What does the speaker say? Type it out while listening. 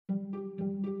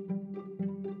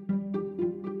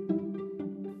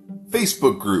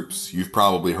Facebook groups. You've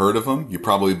probably heard of them. You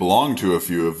probably belong to a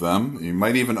few of them. You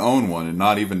might even own one and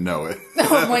not even know it.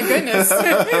 Oh my goodness.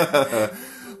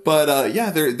 But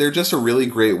they're just a really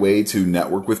great way to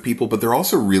network with people, but they're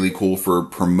also really cool for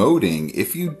promoting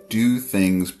if you do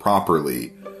things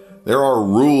properly. There are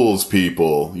rules,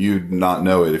 people. You'd not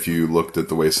know it if you looked at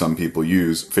the way some people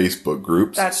use Facebook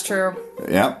groups. That's true.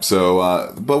 Yeah.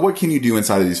 So, but what can you do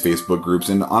inside of these Facebook groups?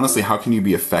 And honestly, how can you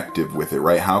be effective with it,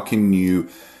 right? How can you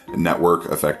network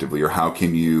effectively, or how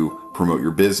can you promote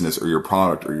your business or your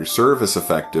product or your service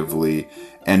effectively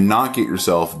and not get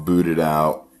yourself booted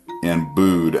out and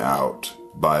booed out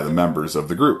by the members of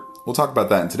the group? We'll talk about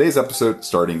that in today's episode,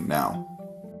 starting now.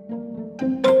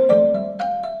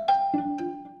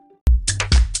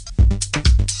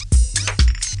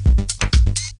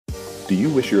 Do you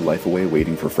wish your life away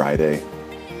waiting for Friday?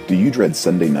 Do you dread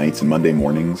Sunday nights and Monday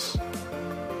mornings?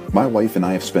 My wife and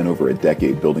I have spent over a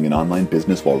decade building an online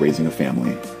business while raising a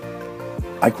family.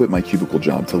 I quit my cubicle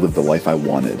job to live the life I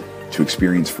wanted, to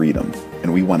experience freedom,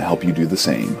 and we want to help you do the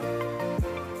same.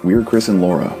 We're Chris and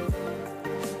Laura.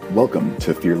 Welcome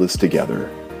to Fearless Together.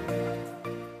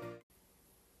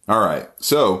 All right,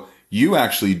 so you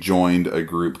actually joined a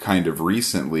group kind of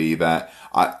recently that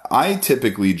I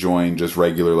typically join just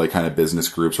regular like kind of business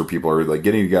groups where people are like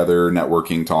getting together,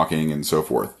 networking, talking, and so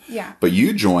forth. Yeah. But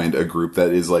you joined a group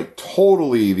that is like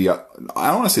totally I don't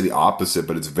want to say the opposite,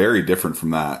 but it's very different from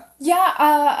that. Yeah,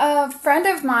 a friend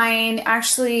of mine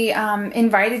actually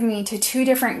invited me to 2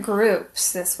 different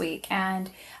groups this week, and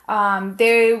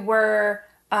they were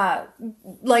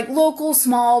like local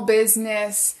small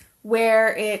business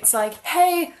where it's like,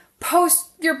 hey, post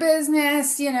your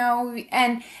business,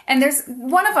 and there's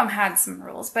one of them had some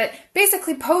rules, but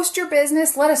basically post your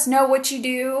business, let us know what you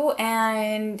do,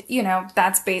 and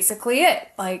that's basically it.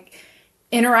 Like,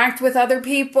 interact with other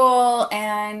people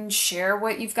and share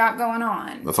what you've got going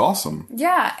on. That's awesome.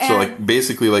 Yeah. So like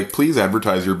basically like please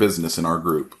advertise your business in our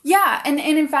group. Yeah, and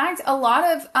in fact a lot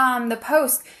of the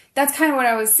posts, that's kind of what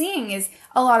I was seeing, is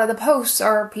a lot of the posts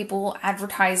are people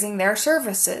advertising their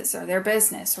services or their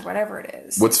business or whatever it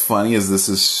is. What's funny is this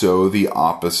is so the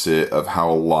opposite of how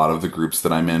a lot of the groups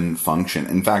that I'm in function.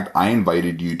 In fact, I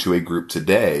invited you to a group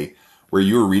today where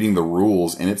you were reading the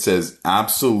rules and it says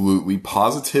absolutely,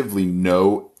 positively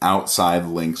no outside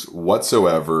links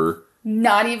whatsoever.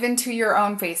 Not even to your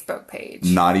own Facebook page.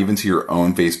 Not even to your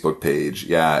own Facebook page.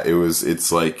 Yeah,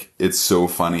 it's so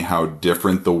funny how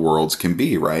different the worlds can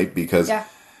be, right? Because,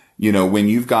 when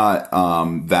you've got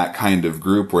that kind of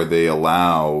group where they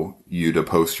allow you to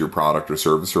post your product or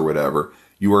service or whatever,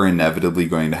 you are inevitably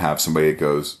going to have somebody that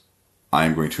goes,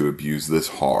 I'm going to abuse this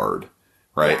hard,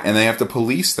 right? Yeah. And they have to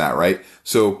police that, right?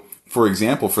 So, for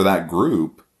example, for that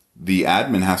group, the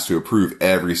admin has to approve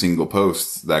every single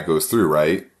post that goes through,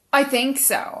 right? I think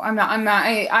so.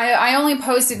 I only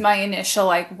posted my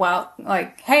initial,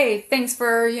 hey, thanks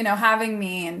for, having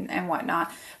me and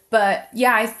whatnot. But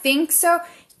yeah, I think so.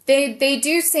 They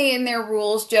do say in their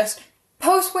rules, just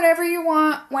post whatever you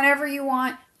want, whenever you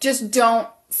want. Just don't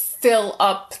fill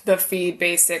up the feed,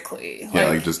 basically.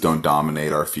 Yeah, just don't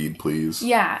dominate our feed, please.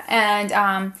 Yeah. And,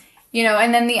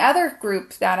 and then the other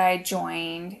group that I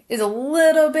joined is a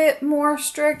little bit more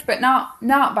strict, but not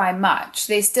by much.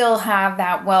 They still have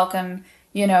that welcome,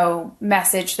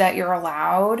 message that you're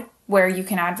allowed where you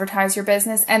can advertise your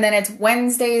business. And then it's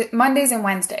Mondays and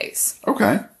Wednesdays.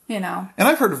 Okay. And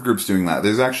I've heard of groups doing that.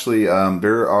 There's actually,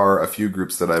 there are a few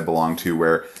groups that I belong to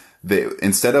where they,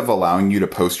 instead of allowing you to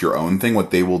post your own thing, what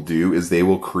they will do is they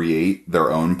will create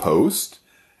their own post.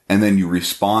 And then you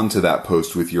respond to that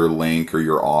post with your link or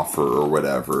your offer or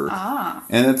whatever.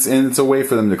 And it's a way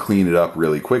for them to clean it up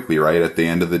really quickly, right? At the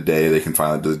end of the day, they can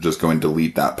finally just go and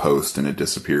delete that post and it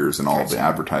disappears and all of the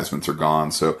advertisements are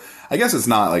gone. So I guess it's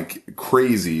not like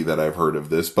crazy that I've heard of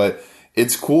this, but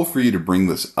it's cool for you to bring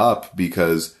this up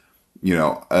because,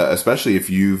 especially if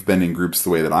you've been in groups the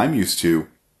way that I'm used to,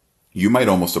 you might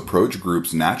almost approach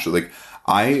groups naturally. Like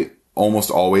I almost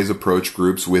always approach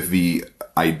groups with the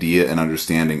idea and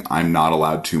understanding I'm not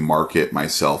allowed to market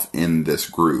myself in this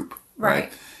group.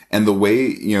 Right. And the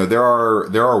way, there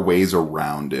are ways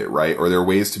around it, right? Or there are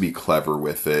ways to be clever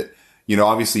with it.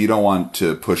 Obviously you don't want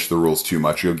to push the rules too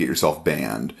much. You'll get yourself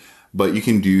banned, but you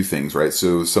can do things, right?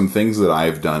 So some things that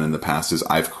I've done in the past is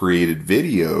I've created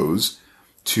videos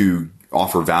to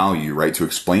offer value, right? To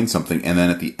explain something. And then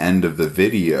at the end of the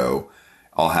video,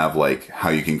 I'll have how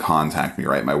you can contact me,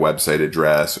 right? My website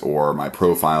address or my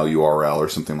profile URL or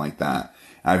something like that.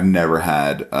 I've never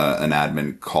had an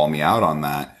admin call me out on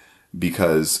that.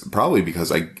 because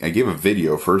I gave a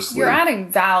video firstly. You're adding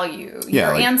value. Yeah,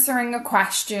 You're like, answering a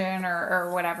question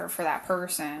or whatever for that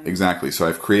person. Exactly. So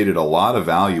I've created a lot of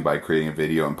value by creating a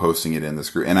video and posting it in this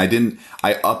group. And I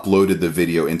uploaded the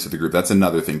video into the group. That's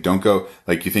another thing. Don't go,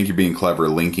 like, you think you're being clever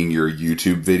linking your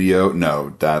YouTube video.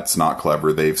 No, that's not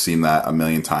clever. They've seen that a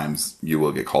million times. You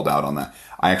will get called out on that.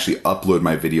 I actually upload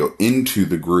my video into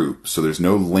the group. So there's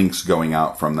no links going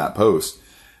out from that post.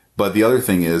 But the other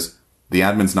thing is, the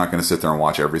admin's not going to sit there and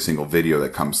watch every single video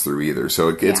that comes through either. So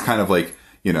it's kind of like,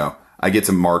 I get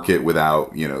to market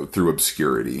without, through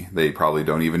obscurity. They probably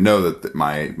don't even know that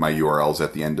my URL is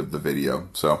at the end of the video.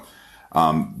 So,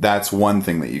 that's one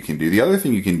thing that you can do. The other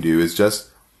thing you can do is just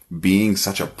being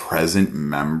such a present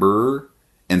member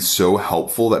and so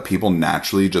helpful that people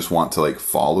naturally just want to like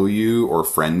follow you or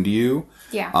friend you.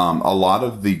 Yeah. A lot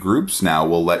of the groups now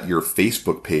will let your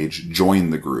Facebook page join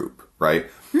the group, right?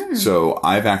 So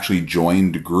I've actually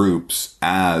joined groups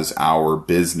as our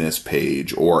business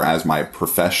page or as my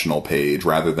professional page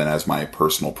rather than as my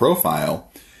personal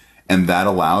profile. And that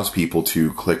allows people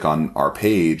to click on our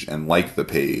page and like the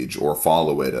page or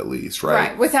follow it at least, right?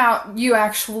 Right, without you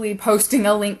actually posting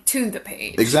a link to the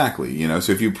page. Exactly.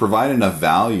 So if you provide enough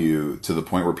value to the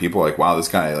point where people are like, wow, this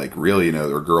guy like really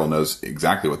or girl knows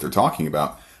exactly what they're talking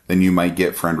about, then you might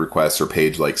get friend requests or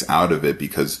page likes out of it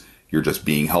because you're just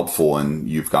being helpful and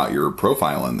you've got your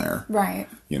profile in there. Right.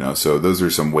 So those are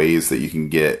some ways that you can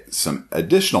get some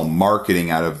additional marketing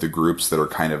out of the groups that are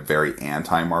kind of very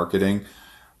anti-marketing.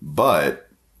 But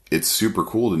it's super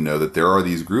cool to know that there are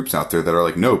these groups out there that are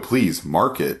like, no, please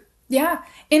market. Yeah.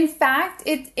 In fact,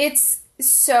 it's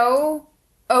so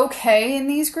okay in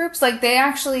these groups. Like they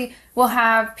actually will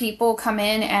have people come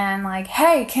in and like,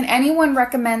 hey, can anyone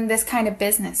recommend this kind of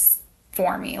business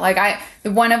for me? Like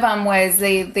one of them was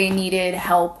they needed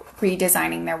help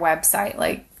redesigning their website,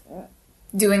 like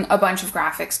doing a bunch of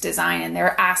graphics design, and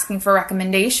they're asking for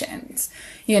recommendations,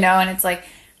 and it's like,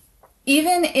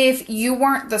 even if you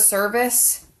weren't the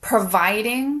service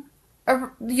providing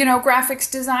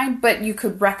graphics design, but you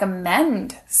could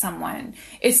recommend someone,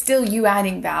 it's still you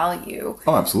adding value.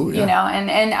 Oh, absolutely. Yeah.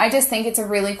 And I just think it's a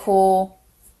really cool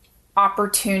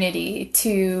opportunity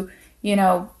to,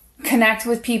 connect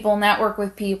with people, network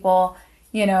with people,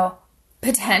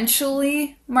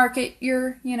 potentially market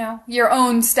your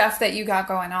own stuff that you got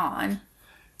going on,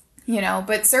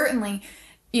 but certainly,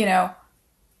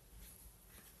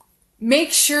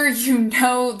 make sure you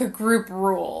know the group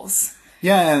rules.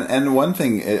 Yeah, and one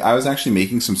thing, I was actually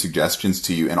making some suggestions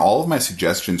to you, and all of my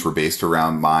suggestions were based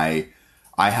around I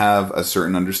have a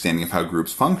certain understanding of how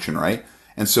groups function, right?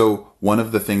 And so one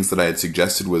of the things that I had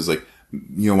suggested was like,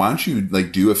 why don't you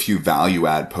like do a few value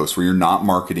add posts where you're not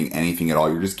marketing anything at all,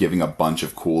 you're just giving a bunch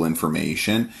of cool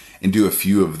information, and do a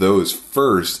few of those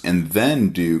first, and then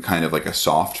do kind of like a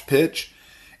soft pitch.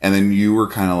 And then you were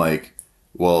kind of like,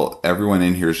 well, everyone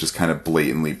in here is just kind of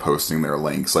blatantly posting their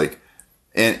links. Like,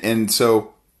 and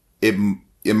so it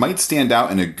might stand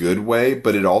out in a good way,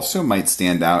 but it also might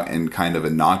stand out in kind of a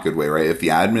not good way, right? If the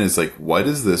admin is like, what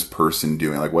is this person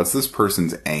doing? Like, what's this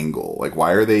person's angle? Like,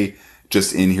 why are they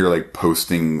just in here, like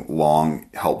posting long,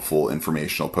 helpful,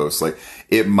 informational posts? Like,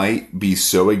 it might be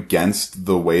so against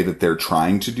the way that they're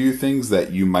trying to do things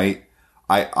that you might,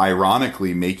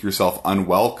 ironically, make yourself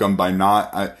unwelcome by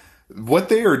not, what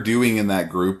they are doing in that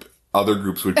group, other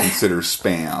groups would consider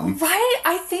spam. Right?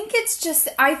 I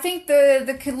think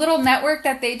the little network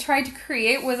that they tried to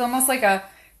create was almost like a,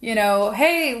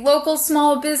 hey, local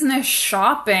small business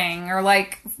shopping or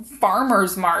like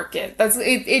farmer's market.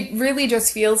 It really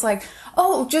just feels like,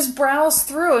 oh, just browse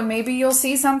through and maybe you'll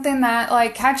see something that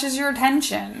like catches your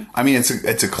attention. I mean,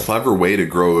 it's a clever way to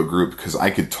grow a group, because I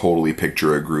could totally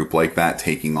picture a group like that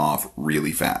taking off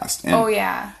really fast. And, oh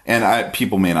yeah. And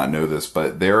people may not know this,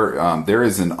 but there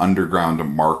is an underground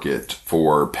market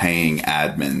for paying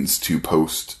admins to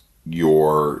post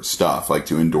your stuff, like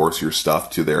to endorse your stuff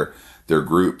to their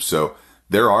group. So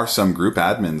there are some group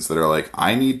admins that are like,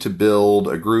 I need to build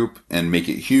a group and make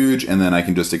it huge, and then I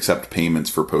can just accept payments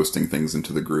for posting things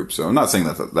into the group. So I'm not saying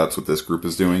that that's what this group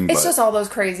is doing. It's just all those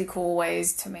crazy cool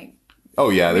ways to make. Oh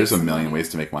yeah, there's a million ways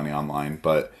to make money online.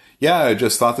 But yeah, I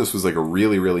just thought this was like a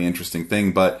really, really interesting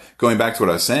thing. But going back to what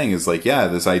I was saying is like, yeah,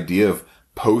 this idea of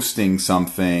posting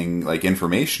something like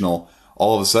informational,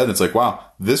 all of a sudden it's like, wow,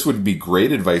 this would be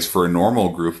great advice for a normal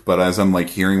group. But as I'm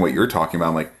like hearing what you're talking about,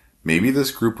 I'm like, maybe this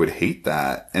group would hate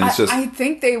that. And it's just, I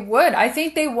think they would. I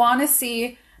think they want to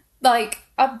see like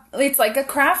it's like a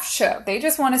craft show. They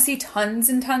just want to see tons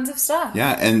and tons of stuff.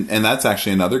 Yeah. And that's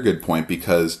actually another good point,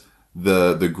 because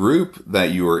the group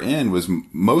that you were in was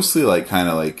mostly like kind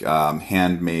of like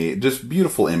handmade, just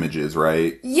beautiful images,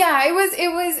 right? Yeah,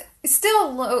 it was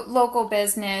still local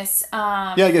business.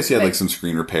 Yeah, I guess you had like some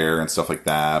screen repair and stuff like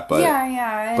that, but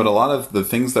yeah. But a lot of the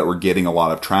things that were getting a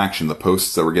lot of traction, the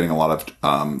posts that were getting a lot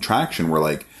of traction, were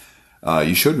like,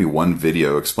 you showed me one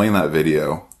video. Explain that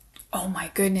video. Oh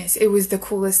my goodness, it was the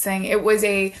coolest thing. It was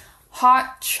a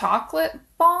hot chocolate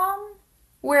bomb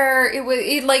where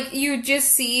it like you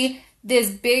just see this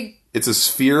big. It's a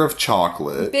sphere of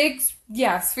chocolate.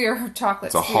 Sphere of chocolate.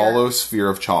 It's a hollow sphere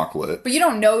of chocolate. But you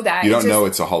don't know that. You don't know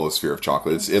it's a hollow sphere of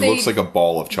chocolate. It looks like a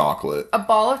ball of chocolate. A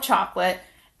ball of chocolate.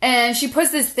 And she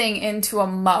puts this thing into a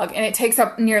mug, and it takes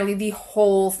up nearly the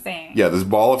whole thing. Yeah, this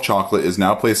ball of chocolate is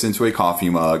now placed into a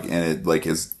coffee mug, and it like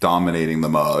is dominating the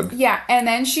mug. Yeah, and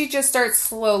then she just starts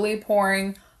slowly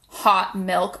pouring hot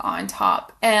milk on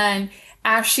top. And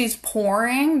as she's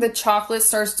pouring, the chocolate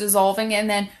starts dissolving, and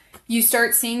then you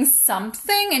start seeing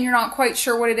something, and you're not quite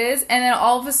sure what it is. And then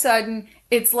all of a sudden,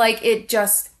 it's like it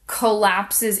just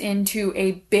collapses into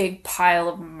a big pile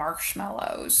of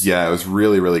marshmallows. Yeah, it was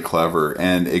really, really clever,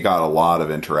 and it got a lot of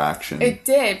interaction. It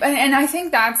did. And I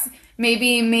think that's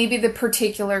maybe the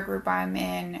particular group I'm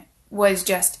in was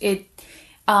just it.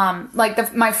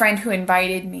 My friend who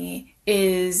invited me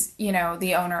is,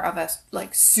 the owner of a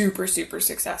like super, super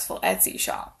successful Etsy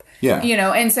shop. Yeah.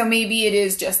 And so maybe it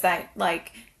is just that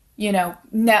like,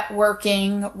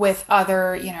 networking with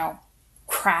other,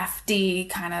 crafty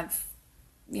kind of,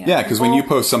 yeah, because when you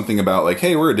post something about like,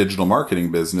 hey, we're a digital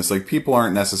marketing business, like people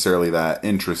aren't necessarily that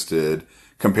interested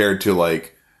compared to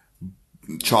like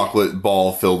chocolate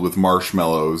ball filled with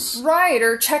marshmallows. Right.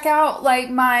 Or check out like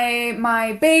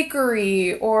my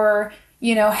bakery, or,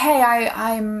 hey,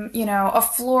 I'm, a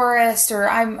florist, or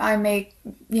I make,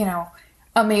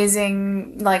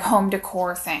 amazing like home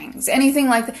decor things, anything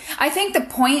like that. I think the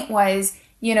point was,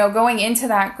 going into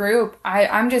that group,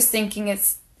 I'm just thinking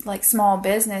it's like small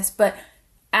business, but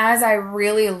as I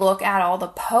really look at all the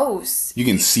posts, you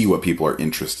can see what people are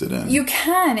interested in. You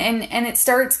can, and it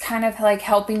starts kind of like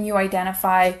helping you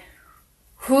identify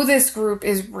who this group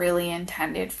is really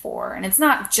intended for. And it's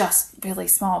not just really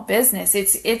small business.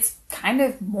 It's kind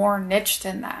of more niche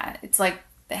than that. It's like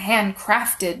the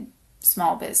handcrafted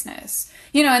small business.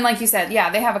 And like you said, yeah,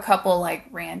 they have a couple like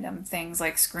random things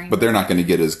like screen. But they're not going to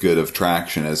get as good of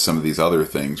traction as some of these other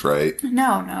things, right?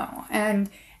 No.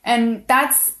 And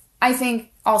that's, I think,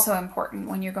 also important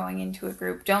when you're going into a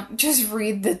group. Don't just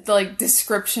read the like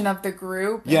description of the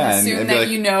group and assume that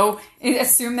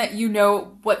you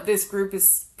know what this group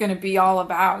is going to be all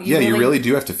about. You really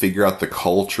do have to figure out the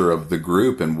culture of the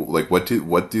group and like what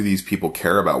do these people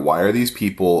care about? Why are these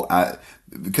people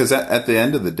because at the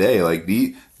end of the day, like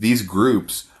these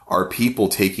groups are people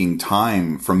taking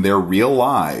time from their real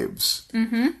lives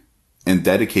and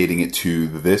dedicating it to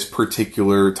this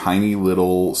particular tiny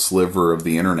little sliver of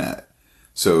the internet.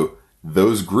 So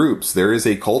those groups, there is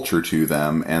a culture to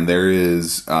them, and there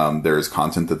is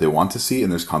content that they want to see,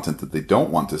 and there's content that they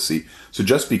don't want to see. So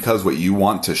just because what you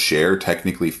want to share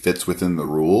technically fits within the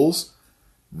rules,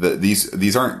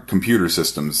 these aren't computer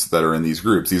systems that are in these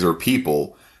groups. These are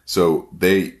people. So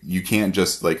you can't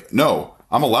just like, no,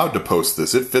 I'm allowed to post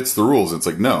this. It fits the rules. It's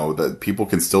like, no, that people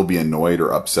can still be annoyed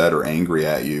or upset or angry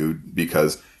at you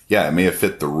because, yeah, it may have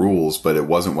fit the rules, but it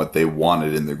wasn't what they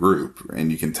wanted in the group.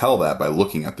 And you can tell that by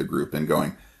looking at the group and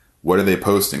going, what are they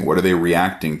posting? What are they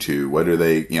reacting to? What are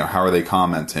they, how are they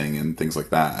commenting and things like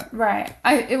that? Right.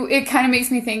 It kind of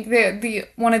makes me think that the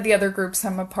one of the other groups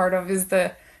I'm a part of is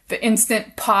the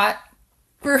Instant Pot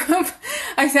group.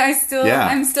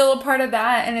 I'm still a part of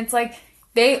that. And it's like,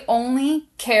 they only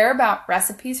care about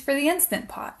recipes for the Instant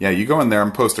Pot. Yeah, you go in there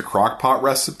and post a crock pot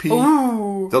recipe.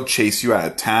 Ooh. They'll chase you out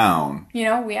of town.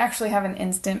 We actually have an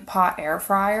Instant Pot air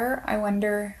fryer. I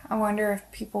wonder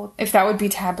if that would be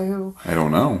taboo. I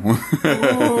don't know.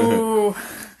 Ooh.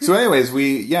 So anyways,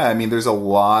 there's a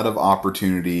lot of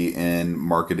opportunity in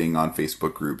marketing on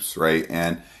Facebook groups, right?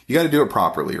 And you got to do it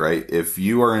properly, right? If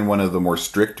you are in one of the more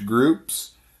strict groups,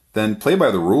 then play by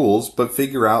the rules, but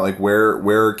figure out like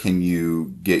where can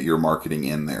you get your marketing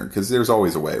in there? Because there's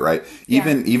always a way, right? Yeah.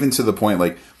 Even to the point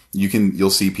like you'll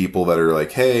see people that are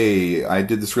like, hey, I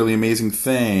did this really amazing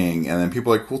thing, and then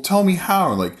people are like, well, tell me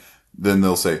how. Like then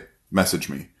they'll say, message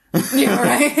me. Yeah,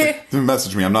 right.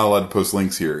 Message me. I'm not allowed to post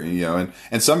links here.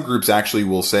 And some groups actually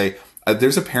will say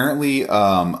there's apparently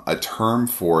a term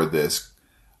for this.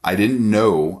 I didn't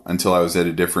know until I was at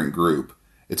a different group.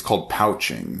 It's called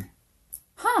pouching.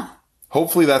 Huh.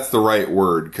 Hopefully that's the right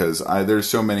word, because there's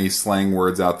so many slang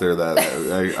words out there that I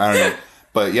don't know.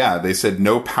 But yeah, they said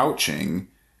no pouching,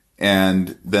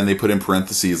 and then they put in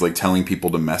parentheses like telling people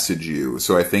to message you.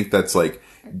 So I think that's like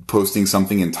posting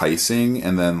something enticing,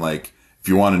 and then like, if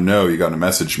you want to know, you got to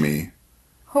message me.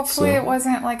 Hopefully it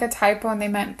wasn't like a typo and they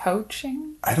meant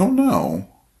poaching. I don't know.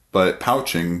 But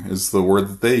pouching is the word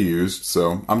that they used,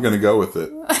 so I'm going to go with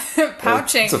it.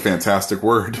 Pouching. It's a fantastic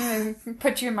word.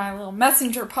 Put you in my little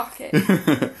messenger pocket.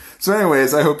 So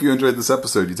anyways, I hope you enjoyed this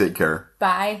episode. You take care.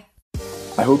 Bye.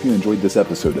 I hope you enjoyed this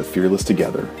episode of Fearless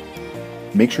Together.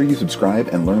 Make sure you subscribe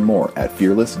and learn more at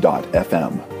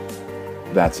fearless.fm.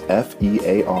 That's FEARLSS.fm.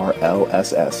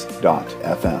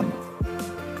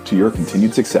 To your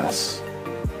continued success.